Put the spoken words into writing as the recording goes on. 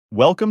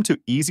Welcome to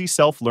Easy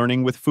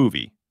Self-Learning with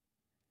Fuvi.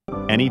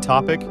 Any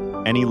topic,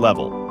 any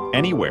level,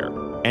 anywhere,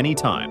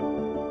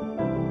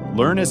 anytime.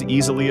 Learn as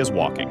easily as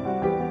walking.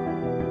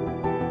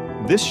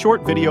 This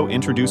short video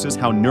introduces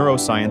how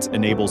neuroscience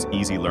enables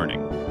easy learning.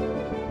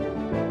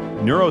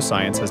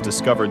 Neuroscience has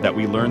discovered that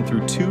we learn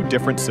through two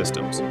different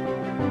systems,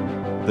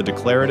 the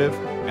declarative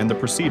and the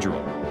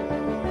procedural,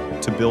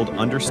 to build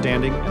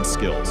understanding and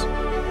skills.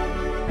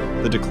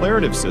 The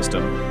declarative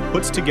system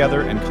puts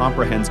together and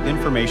comprehends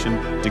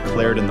information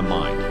declared in the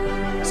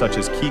mind, such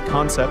as key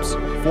concepts,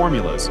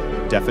 formulas,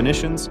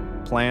 definitions,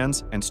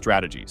 plans, and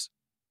strategies.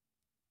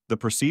 The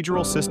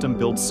procedural system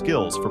builds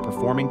skills for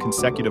performing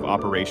consecutive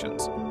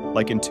operations,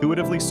 like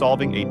intuitively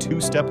solving a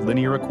two-step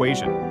linear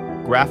equation,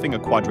 graphing a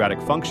quadratic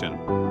function,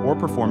 or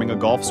performing a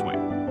golf swing.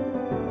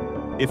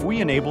 If we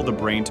enable the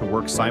brain to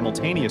work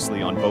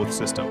simultaneously on both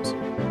systems,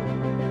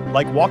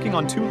 like walking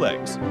on two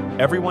legs,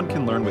 everyone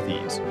can learn with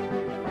ease.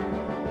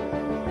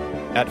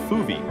 At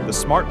Fuvi, the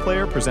Smart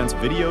Player presents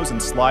videos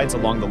and slides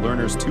along the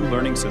learner's two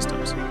learning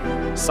systems,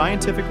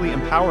 scientifically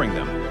empowering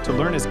them to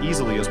learn as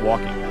easily as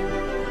walking.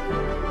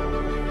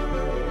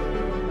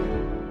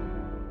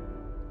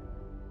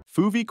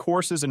 Fuvi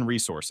courses and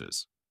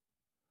resources.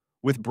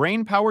 With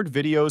brain-powered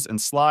videos and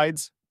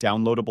slides,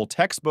 downloadable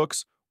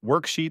textbooks,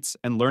 worksheets,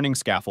 and learning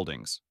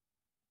scaffoldings.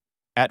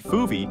 At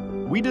Fuvi,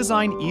 we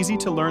design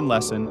easy-to-learn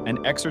lesson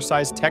and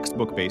exercise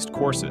textbook-based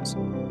courses,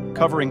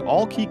 covering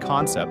all key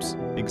concepts,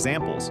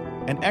 examples,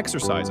 and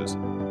exercises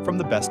from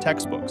the best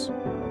textbooks.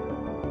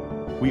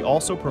 We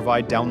also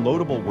provide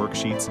downloadable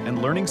worksheets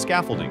and learning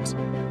scaffoldings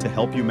to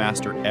help you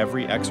master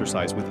every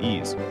exercise with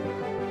ease.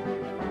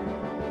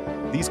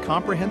 These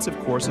comprehensive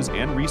courses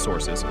and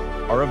resources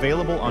are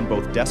available on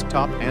both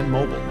desktop and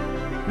mobile,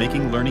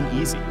 making learning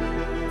easy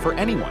for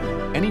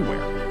anyone,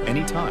 anywhere,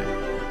 anytime.